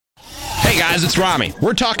guys, it's Ramie.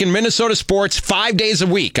 We're talking Minnesota sports 5 days a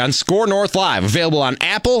week on Score North Live. Available on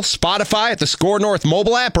Apple, Spotify, at the Score North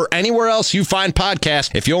mobile app, or anywhere else you find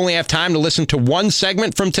podcasts. If you only have time to listen to one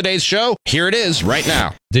segment from today's show, here it is right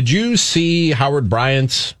now. Did you see Howard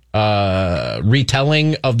Bryant's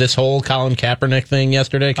retelling of this whole Colin Kaepernick thing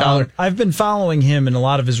yesterday, Collar? I've been following him in a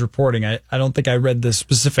lot of his reporting. I don't think I read the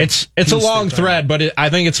specific. It's a long thread, but I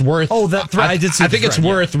think it's worth. Oh, that thread! I did see. I think it's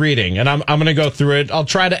worth reading, and I'm going to go through it. I'll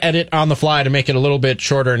try to edit on the fly to make it a little bit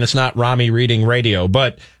shorter, and it's not Ramie reading radio.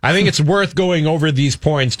 But I think it's worth going over these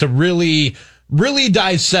points to really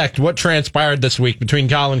dissect what transpired this week between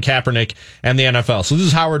Colin Kaepernick and the NFL. So this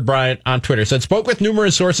is Howard Bryant on Twitter. Said, spoke with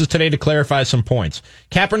numerous sources today to clarify some points.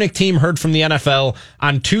 Kaepernick team heard from the NFL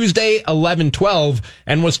on Tuesday, 11/12,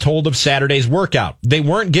 and was told of Saturday's workout. They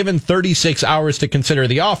weren't given 36 hours to consider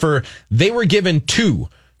the offer. They were given 2,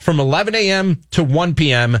 from 11 a.m. to 1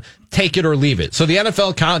 p.m., take it or leave it. So the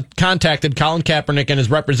NFL contacted Colin Kaepernick and his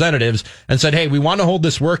representatives and said, hey, we want to hold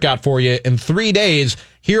this workout for you in 3 days.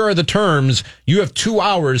 Here are the terms. You have 2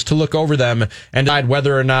 hours to look over them and decide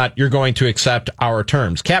whether or not you're going to accept our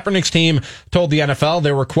terms. Kaepernick's team told the NFL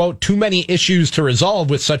there were, quote, too many issues to resolve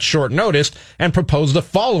with such short notice, and proposed the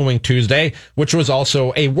following Tuesday, which was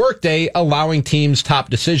also a work day, allowing teams' top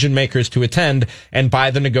decision makers to attend and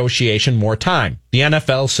buy the negotiation more time. The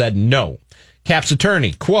NFL said no. Cap's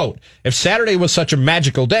attorney, quote, if Saturday was such a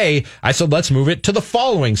magical day, I said, let's move it to the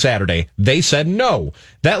following Saturday. They said no.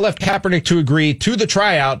 That left Kaepernick to agree to the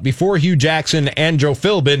tryout before Hugh Jackson and Joe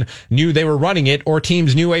Philbin knew they were running it or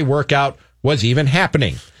teams knew a workout was even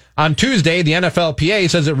happening. On Tuesday, the NFLPA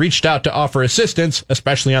says it reached out to offer assistance,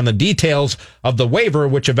 especially on the details of the waiver,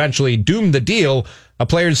 which eventually doomed the deal. A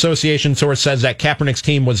Players Association source says that Kaepernick's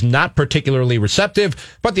team was not particularly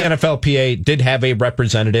receptive, but the NFLPA did have a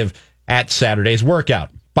representative at Saturday's workout.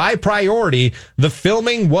 By priority, the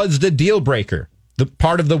filming was the deal breaker. The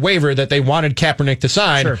part of the waiver that they wanted Kaepernick to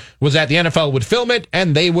sign was that the NFL would film it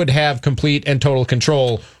and they would have complete and total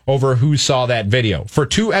control over who saw that video. For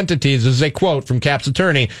two entities, this is a quote from Cap's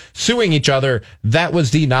attorney, suing each other, that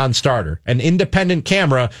was the non-starter. An independent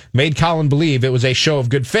camera made Colin believe it was a show of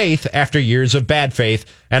good faith after years of bad faith.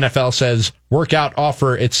 NFL says workout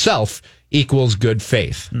offer itself equals good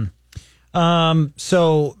faith.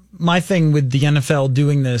 So my thing with the NFL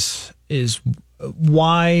doing this is,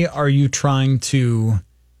 why are you trying to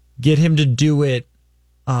get him to do it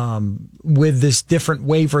with this different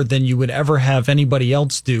waiver than you would ever have anybody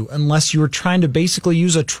else do, unless you were trying to basically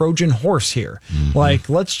use a Trojan horse here? Mm-hmm. Like,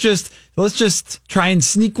 let's just try and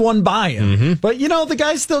sneak one by him. Mm-hmm. But, you know, the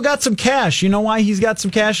guy's still got some cash. You know why he's got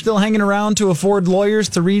some cash still hanging around to afford lawyers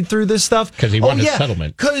to read through this stuff? Because he won his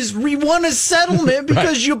settlement. Because we won a settlement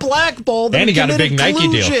because you blackballed and he got a big Nike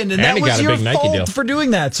deal. And that was your fault for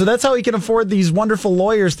doing that. So that's how he can afford these wonderful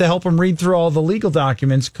lawyers to help him read through all the legal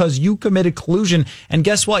documents, because you committed collusion. And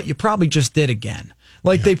guess what? You probably just did again.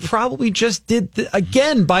 Like, they probably just did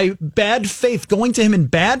again by bad faith, going to him in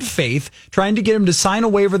bad faith, trying to get him to sign a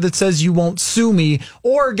waiver that says you won't sue me.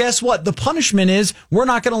 Or guess what? The punishment is we're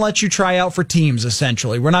not going to let you try out for teams,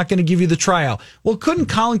 essentially. We're not going to give you the tryout. Well, couldn't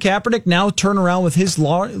Colin Kaepernick now turn around with his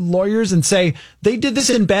lawyers and say, they did this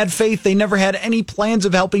in bad faith. They never had any plans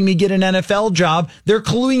of helping me get an NFL job. They're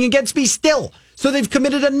colluding against me still. So they've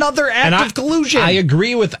committed another act of collusion. I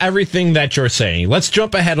agree with everything that you're saying. Let's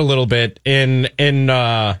jump ahead a little bit in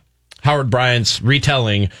Howard Bryant's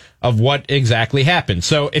retelling of what exactly happened.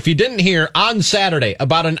 So if you didn't hear, on Saturday,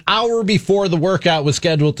 about an hour before the workout was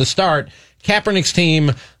scheduled to start, Kaepernick's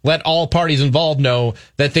team let all parties involved know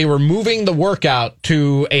that they were moving the workout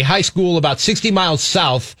to a high school about 60 miles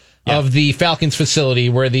south of the Falcons facility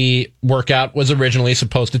where the workout was originally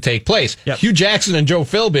supposed to take place. Hugh Jackson and Joe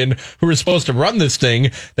Philbin, who were supposed to run this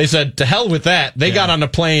thing, they said, to hell with that. They got on a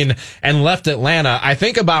plane and left Atlanta. I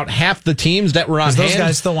think about half the teams that were on hand. Those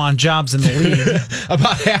guys still want jobs in the league.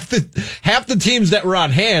 About half the teams that were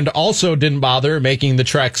on hand also didn't bother making the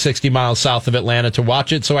trek 60 miles south of Atlanta to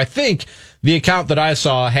watch it. So I think the account that I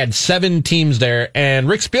saw had 7 teams there, and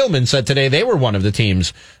Rick Spielman said today they were one of the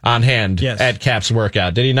teams on hand at Cap's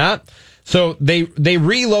workout. Did he not? So they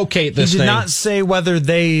relocate this thing. He did not say whether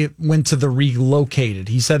they went to the relocated.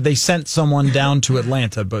 He said they sent someone down to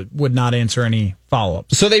Atlanta, but would not answer any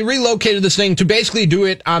follow-up. So they relocated this thing to basically do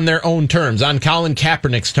it on their own terms, on Colin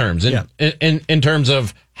Kaepernick's terms, in terms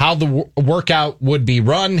of how the workout would be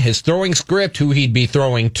run, his throwing script, who he'd be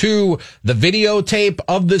throwing to, the videotape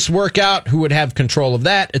of this workout, who would have control of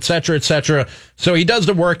that, et cetera, et cetera. So he does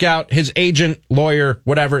the workout. His agent, lawyer,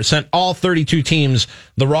 whatever, sent all 32 teams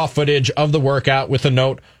the raw footage of the workout with a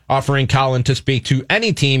note offering Colin to speak to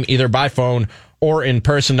any team either by phone or in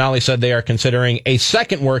person. Nolly said they are considering a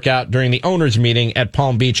second workout during the owners' meeting at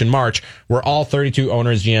Palm Beach in March, where all 32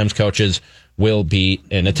 owners, GMs, coaches will be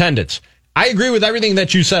in attendance. I agree with everything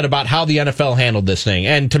that you said about how the NFL handled this thing.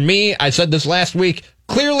 And to me, I said this last week,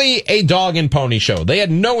 clearly a dog and pony show. They had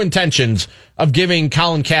no intentions of giving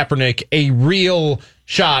Colin Kaepernick a real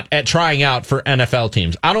shot at trying out for NFL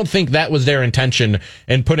teams. I don't think that was their intention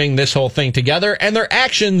in putting this whole thing together. And their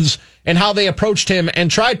actions and how they approached him and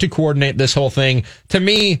tried to coordinate this whole thing, to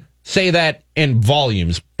me, say that in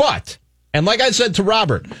volumes. But, and like I said to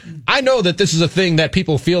Robert, I know that this is a thing that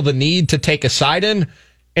people feel the need to take a side in.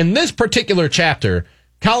 In this particular chapter,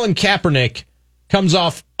 Colin Kaepernick comes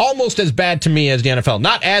off almost as bad to me as the NFL.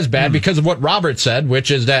 Not as bad because of what Robert said,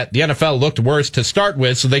 which is that the NFL looked worse to start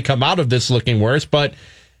with, so they come out of this looking worse. But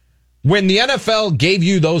when the NFL gave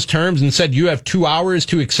you those terms and said you have 2 hours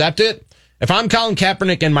to accept it, if I'm Colin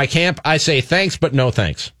Kaepernick in my camp, I say thanks, but no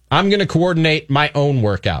thanks. I'm going to coordinate my own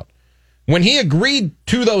workout. When he agreed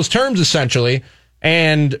to those terms, essentially,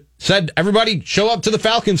 and said, everybody show up to the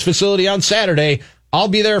Falcons facility on Saturday, I'll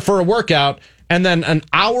be there for a workout, and then an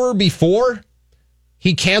hour before,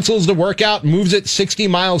 he cancels the workout, moves it 60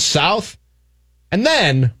 miles south, and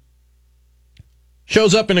then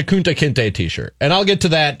shows up in a Kunta Kinte t-shirt. And I'll get to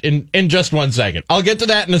that in just 1 second. I'll get to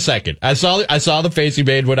that in a second. I saw the face he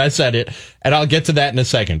made when I said it, and I'll get to that in a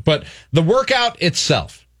second. But the workout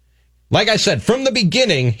itself, like I said, from the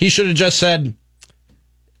beginning, he should have just said,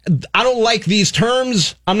 I don't like these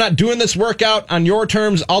terms. I'm not doing this workout on your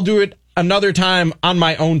terms. I'll do it another time on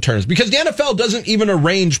my own terms, because the NFL doesn't even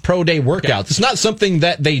arrange pro day workouts. Yeah. It's not something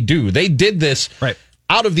that they do. They did this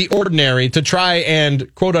out of the ordinary to try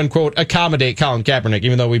and quote unquote accommodate Colin Kaepernick,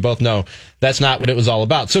 even though we both know that's not what it was all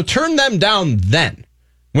about. So turn them down then.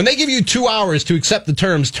 When they give you 2 hours to accept the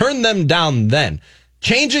terms, turn them down then.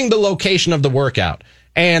 Changing the location of the workout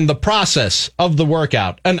and the process of the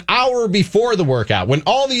workout an hour before the workout, when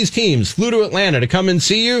all these teams flew to Atlanta to come and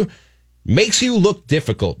see you, makes you look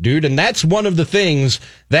difficult, dude. And that's one of the things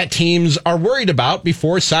that teams are worried about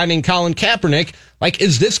before signing Colin Kaepernick. Like,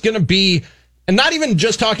 is this going to be, and not even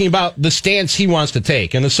just talking about the stance he wants to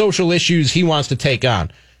take and the social issues he wants to take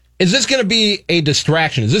on. Is this going to be a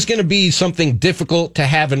distraction? Is this going to be something difficult to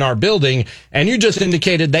have in our building? And you just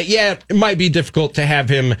indicated that, yeah, it might be difficult to have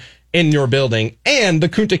him in your building. And the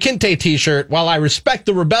Kunta Kinte t-shirt, while I respect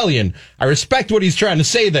the rebellion, I respect what he's trying to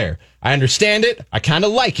say there. I understand it. I kind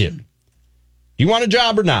of like it. You want a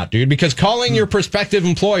job or not, dude? Because calling your prospective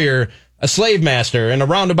employer a slave master in a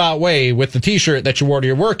roundabout way with the t-shirt that you wore to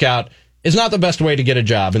your workout is not the best way to get a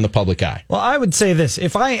job in the public eye. Well, I would say this.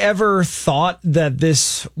 If I ever thought that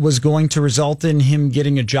this was going to result in him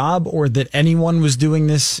getting a job, or that anyone was doing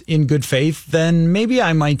this in good faith, then maybe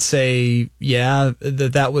I might say, yeah,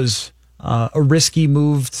 that was a risky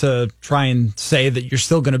move to try and say that you're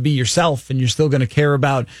still going to be yourself and you're still going to care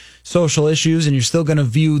about social issues and you're still going to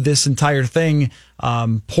view this entire thing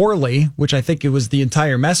poorly, which I think it was the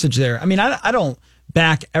entire message there. I mean, I don't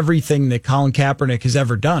back everything that Colin Kaepernick has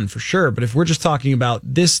ever done, for sure. But if we're just talking about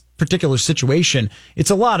this particular situation,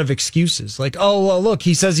 it's a lot of excuses. Like, oh, well, look,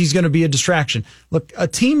 he says he's going to be a distraction. Look, a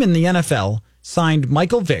team in the NFL signed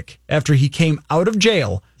Michael Vick after he came out of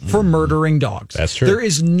jail for murdering dogs. That's true. There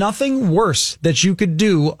is nothing worse that you could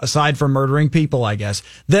do, aside from murdering people, I guess,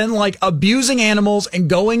 than like abusing animals and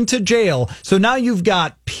going to jail. So now you've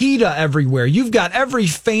got PETA everywhere. You've got every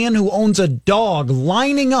fan who owns a dog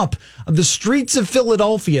lining up the streets of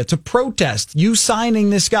Philadelphia to protest you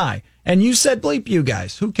signing this guy. And you said, bleep you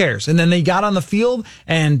guys, who cares? And then they got on the field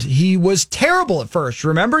and he was terrible at first.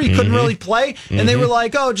 Remember, he couldn't really play. And they were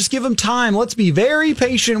like, oh, just give him time. Let's be very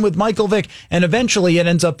patient with Michael Vick. And eventually it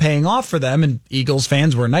ends up paying off for them. And Eagles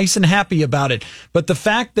fans were nice and happy about it. But the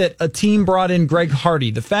fact that a team brought in Greg Hardy,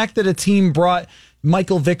 the fact that a team brought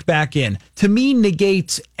Michael Vick back in, to me,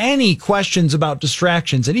 negates any questions about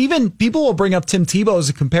distractions. And even people will bring up Tim Tebow as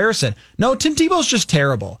a comparison. No, Tim Tebow's just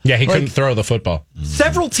terrible. Yeah, he couldn't throw the football.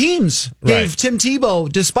 Several teams gave Tim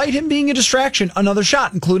Tebow, despite him being a distraction, another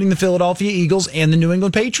shot, including the Philadelphia Eagles and the New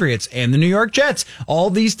England Patriots and the New York Jets.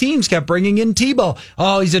 All these teams kept bringing in Tebow.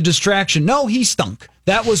 Oh, he's a distraction. No, he stunk.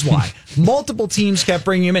 That was why. Multiple teams kept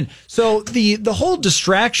bringing him in. So the whole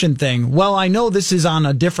distraction thing, well, I know this is on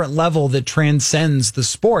a different level that transcends the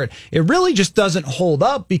sport. It really just doesn't hold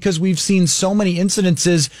up because we've seen so many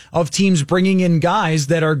incidences of teams bringing in guys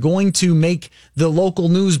that are going to make the local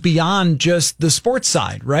news beyond just the sports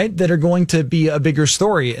side, right? That are going to be a bigger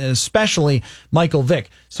story, especially Michael Vick.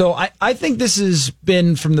 So I think this has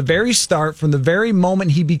been from the very start, from the very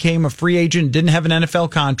moment he became a free agent, didn't have an NFL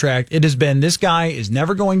contract, it has been this guy is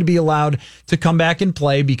never going to be allowed to come back and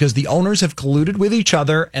play because the owners have colluded with each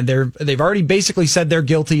other and they've already basically said they're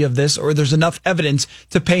guilty of this or there's enough evidence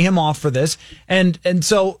to pay him off for this. And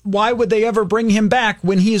so why would they ever bring him back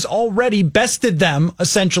when he has already bested them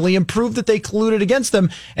essentially and proved that they colluded against them?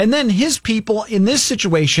 And then his people in this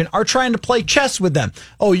situation are trying to play chess with them.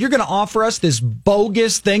 Oh, you're going to offer us this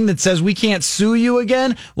bogus thing that says we can't sue you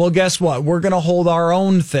again? Well, guess what? We're going to hold our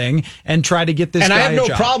own thing and try to get this guy a job. And I have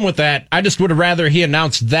no problem with that. I just would have rather he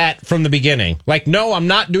announced that from the beginning. Like, no, I'm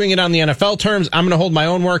not doing it on the NFL terms. I'm going to hold my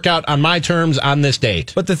own workout on my terms on this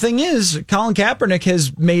date. But the thing is, Colin Kaepernick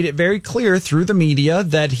has made it very clear through the media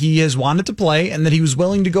that he has wanted to play and that he was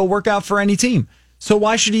willing to go work out for any team. So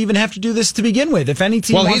why should he even have to do this to begin with? If any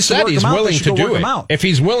team wants to work him out, they should go work him out. If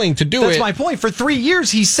he's willing to do it. That's my point. For 3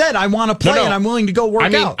 years, he said, I want to play and I'm willing to go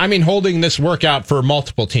work out. I mean, holding this workout for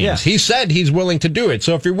multiple teams. Yeah. He said he's willing to do it.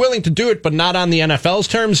 So if you're willing to do it, but not on the NFL's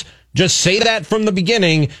terms, just say that from the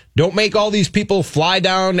beginning. Don't make all these people fly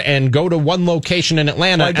down and go to one location in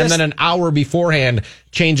Atlanta and then an hour beforehand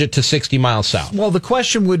change it to 60 miles south. Well, the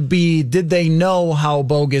question would be, did they know how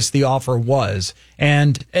bogus the offer was?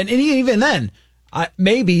 And even then,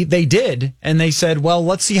 maybe they did, and they said, well,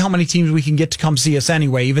 let's see how many teams we can get to come see us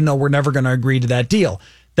anyway, even though we're never going to agree to that deal.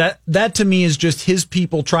 That to me is just his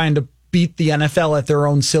people trying to beat the NFL at their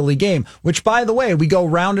own silly game, which, by the way, we go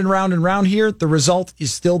round and round and round here. The result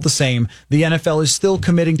is still the same. The NFL is still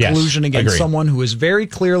committing collusion against someone who is very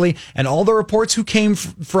clearly, and all the reports who came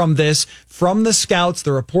from this, from the scouts,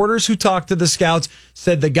 the reporters who talked to the scouts,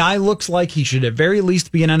 said the guy looks like he should at very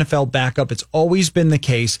least be an NFL backup. It's always been the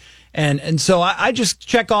case. And so I just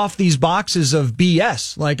check off these boxes of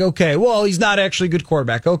BS. Like, okay, well, he's not actually a good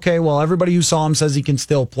quarterback. Okay, well, everybody who saw him says he can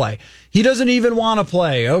still play. He doesn't even want to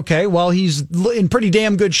play. Okay, well, he's in pretty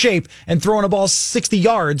damn good shape and throwing a ball 60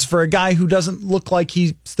 yards for a guy who doesn't look like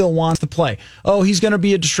he still wants to play. Oh, he's going to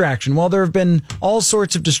be a distraction. Well, there have been all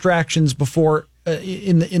sorts of distractions before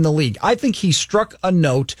in the league. I think he struck a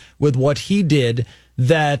note with what he did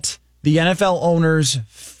that the NFL owners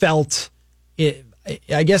felt it,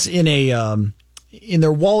 I guess in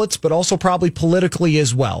their wallets, but also probably politically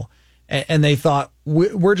as well. And they thought,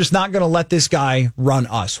 we're just not going to let this guy run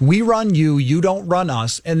us. We run you, you don't run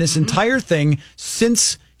us. And this entire thing,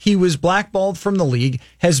 since he was blackballed from the league,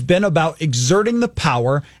 has been about exerting the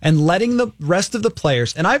power and letting the rest of the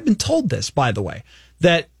players, and I've been told this, by the way,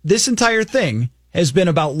 that this entire thing has been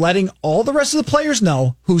about letting all the rest of the players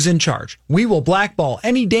know who's in charge. We will blackball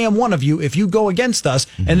any damn one of you if you go against us,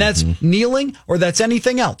 and that's kneeling or that's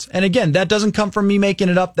anything else. And again, that doesn't come from me making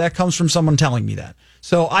it up. That comes from someone telling me that.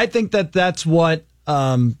 So I think that's what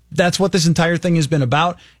this entire thing has been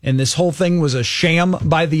about. And this whole thing was a sham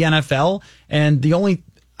by the NFL. And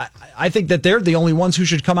I think that they're the only ones who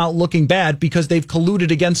should come out looking bad because they've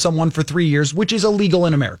colluded against someone for 3 years, which is illegal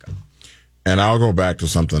in America. And I'll go back to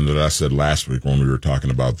something that I said last week when we were talking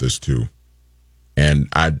about this too. And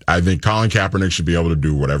I think Colin Kaepernick should be able to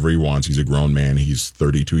do whatever he wants. He's a grown man. He's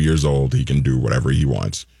 32 years old. He can do whatever he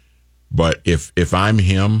wants. But if I'm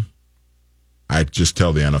him, I just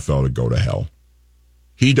tell the NFL to go to hell.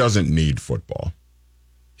 He doesn't need football.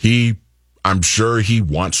 I'm sure he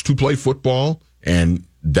wants to play football, and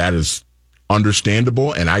that is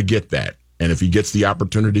understandable, and I get that. And if he gets the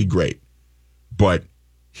opportunity, great. But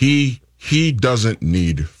he doesn't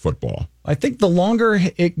need football. I think the longer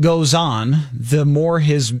it goes on, the more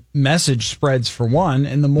his message spreads, for one,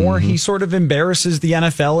 and the more he sort of embarrasses the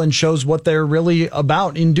NFL and shows what they're really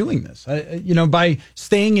about in doing this. By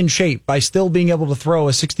staying in shape, by still being able to throw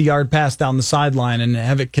a 60-yard pass down the sideline and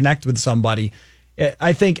have it connect with somebody.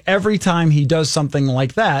 I think every time he does something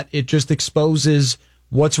like that, it just exposes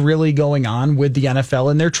what's really going on with the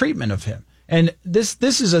NFL and their treatment of him. And this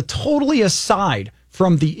is a totally aside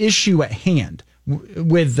from the issue at hand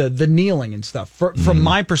with the kneeling and stuff. From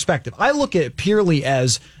my perspective, I look at it purely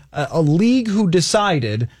as a league who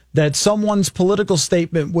decided that someone's political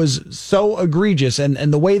statement was so egregious, and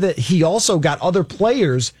the way that he also got other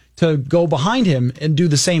players to go behind him and do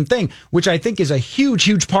the same thing, which I think is a huge,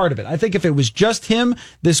 huge part of it. I think if it was just him,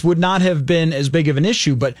 this would not have been as big of an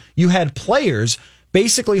issue, but you had players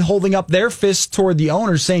basically holding up their fists toward the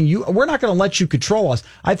owners saying, we're not going to let you control us.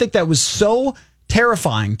 I think that was so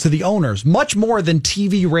terrifying to the owners, much more than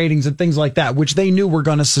TV ratings and things like that, which they knew were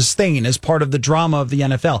going to sustain as part of the drama of the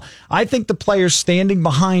NFL. I think the players standing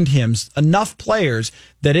behind him, enough players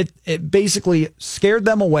that it basically scared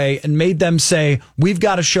them away and made them say, we've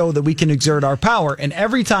got to show that we can exert our power. And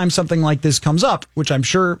every time something like this comes up, which I'm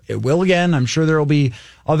sure it will again, I'm sure there will be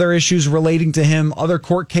other issues relating to him, other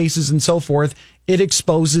court cases and so forth, it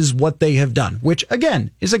exposes what they have done, which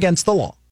again is against the law.